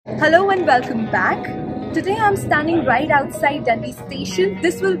Hello and welcome back. Today I'm standing right outside Dundee station.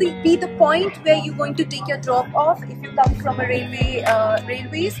 This will be the point where you're going to take your drop off if you come from a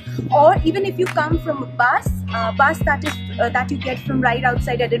railways, or even if you come from a bus that you get from right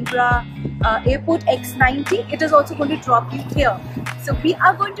outside Edinburgh airport X90. It is also going to drop you here. So we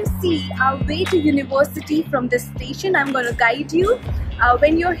are going to see our way to university from this station. I'm going to guide you.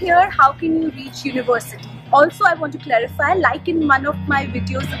 When you're here, how can you reach university? Also, I want to clarify, like in one of my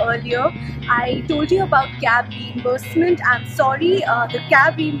videos earlier, I told you about cab reimbursement. I'm sorry, the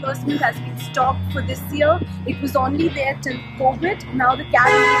cab reimbursement has been stopped for this year. It was only there till COVID. Now the cab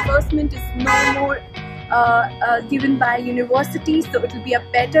reimbursement is no more given by universities, so it will be a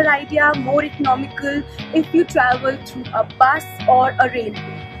better idea, more economical if you travel through a bus or a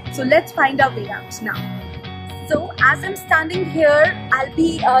railway. So let's find our way out now. So as I'm standing here,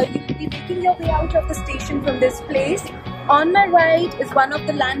 you will be making your way out of the station from this place. On my right is one of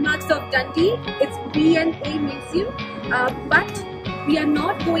the landmarks of Dundee. It's V&A Museum, but we are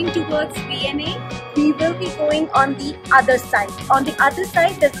not going towards V&A. We will be going on the other side. On the other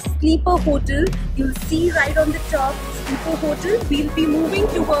side, there's a sleeper hotel. You'll see right on the top, sleeper hotel. We'll be moving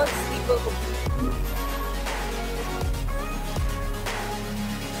towards sleeper hotel.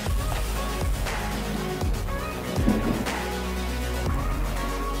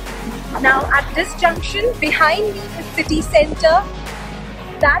 Now at this junction, behind me is city centre.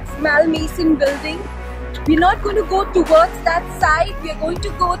 That's Mason building. We're not going to go towards that side. We are going to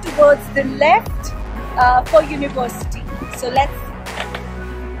go towards the left for university. So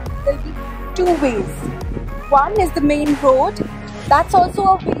there'll be two ways. One is the main road. That's also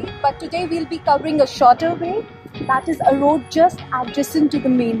a way, but today we'll be covering a shorter way. That is a road just adjacent to the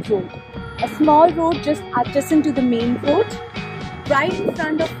main road. A small road just adjacent to the main road. Right in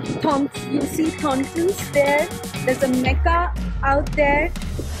front of Thompson, you see Thompson's there. There's a Mecca out there.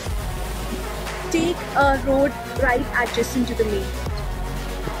 Take a road right adjacent to the main road.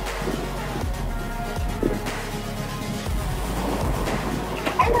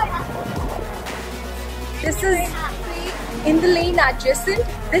 This is in the lane adjacent.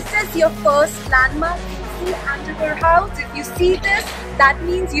 This is your first landmark. You see Edinburgh House. If you see this, that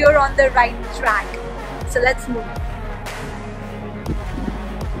means you're on the right track. So let's move.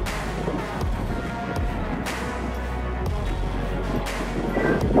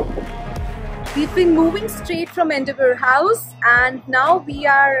 We've been moving straight from Edinburgh House, and now we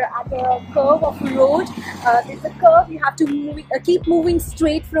are at a curve of a road. There's a curve, you have to keep moving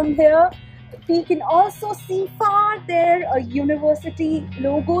straight from here. We can also see far there a university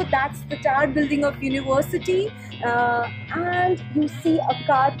logo. That's the tower building of university. And you see a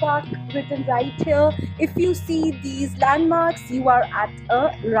car park written right here. If you see these landmarks, you are at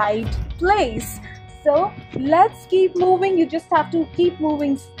a right place. So let's keep moving. You just have to keep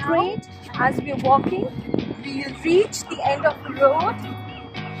moving straight as we're walking. We'll reach the end of the road.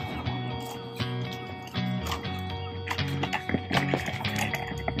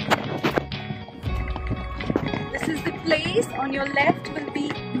 This is the place. On your left will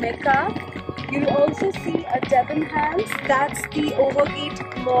be Mecca. You'll also see a Debenhams. That's the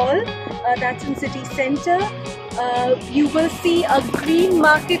Overgate Mall. That's in city centre. You will see a green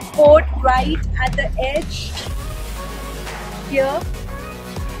market court right at the edge here,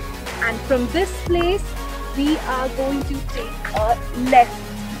 and from this place we are going to take a left.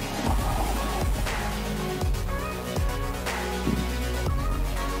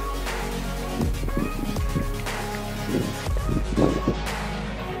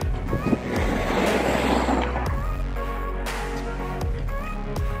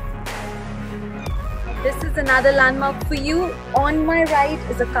 This is another landmark for you. On my right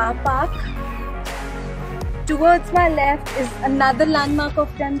is a car park. Towards my left is another landmark of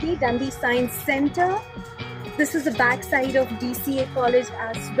Dundee, Dundee Science Centre. This is the back side of DCA College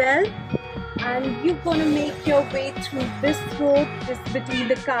as well. And you're going to make your way through this road, just between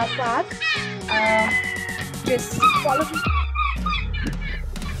the car park. Just follow me.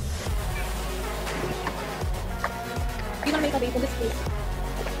 We're going to make our way from this place.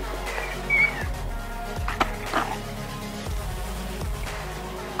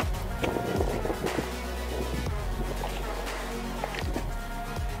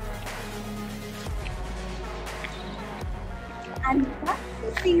 And once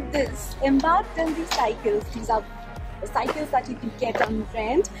you see this, Embark Dundee cycles. These are the cycles that you can get on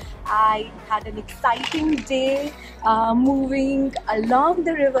rent. I had an exciting day moving along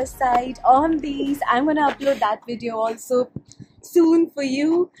the riverside on these. I'm going to upload that video also soon for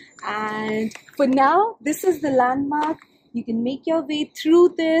you. And for now, this is the landmark. You can make your way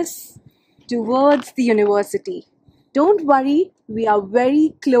through this towards the university. Don't worry, we are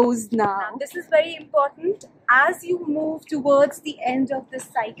very close now. This is very important. As you move towards the end of the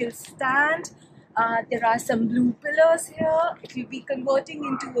cycle stand, there are some blue pillars here. It will be converting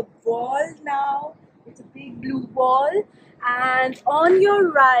into a wall now. It's a big blue wall. And on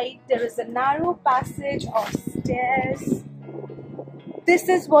your right, there is a narrow passage of stairs. This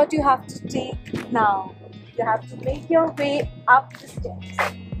is what you have to take now. You have to make your way up the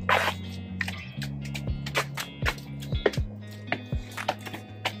stairs.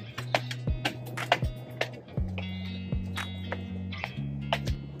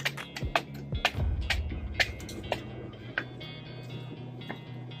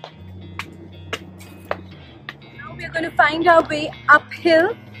 We're going to find our way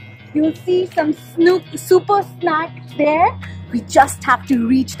uphill. You'll see some super snack there. We just have to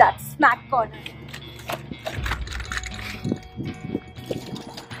reach that snack corner.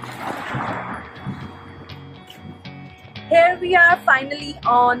 Here we are finally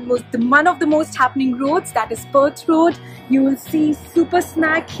on one of the most happening roads, that is Perth Road. You will see super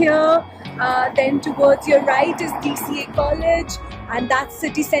snack here. Then towards your right is DCA College, and that's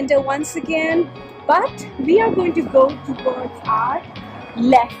city center once again. But we are going to go towards our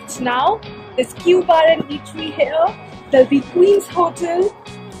left now. There's Q Bar and Eatery here. There'll be Queen's Hotel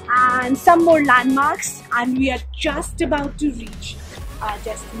and some more landmarks, and we are just about to reach our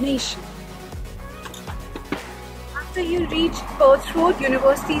destination. After you reach Perth Road,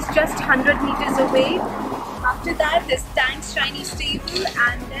 University is just 100 meters away. After that, there's Tank's Chinese Table,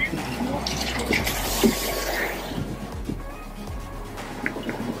 and then we move to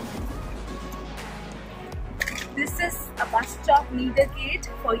This is a bus stop near the gate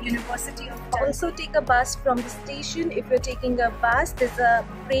for University of Dundee. Also take a bus from the station. If you're taking a bus, there's a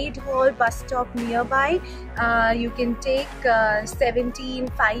Parade Hall bus stop nearby. You can take 17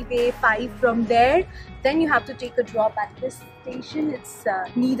 5A 5 from there. Then you have to take a drop at this station. It's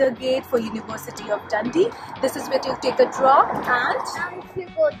near the gate for University of Dundee. This is where you take a drop, and if you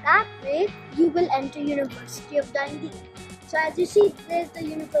go that way, you will enter University of Dundee. So as you see, there's the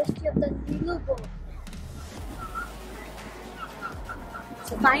University of Dundee logo.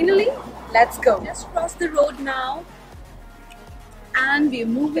 So finally, let's go. Just cross the road now, and we're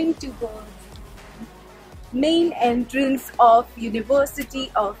moving towards main entrance of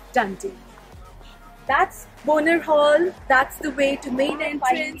University of Dundee. That's Bonar Hall. That's the way to main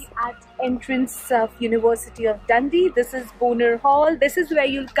entrance. At entrance of University of Dundee, this is Bonar Hall. This is where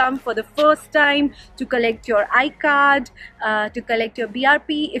you'll come for the first time to collect your iCard, to collect your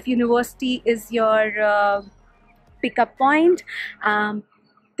BRP if university is your pickup point.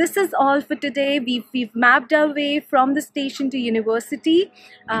 This is all for today. We've mapped our way from the station to university.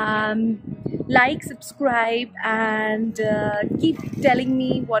 Like, subscribe, and keep telling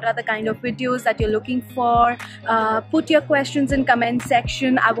me what are the kind of videos that you're looking for. Put your questions in comment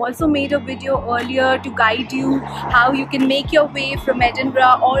section. I've also made a video earlier to guide you how you can make your way from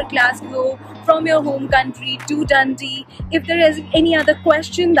Edinburgh or Glasgow, from your home country to Dundee. If there is any other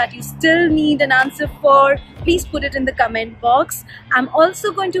question that you still need an answer for, please put it in the comment box. I'm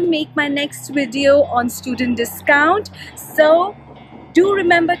also going to make my next video on student discount. So do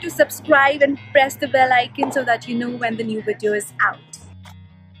remember to subscribe and press the bell icon so that you know when the new video is out.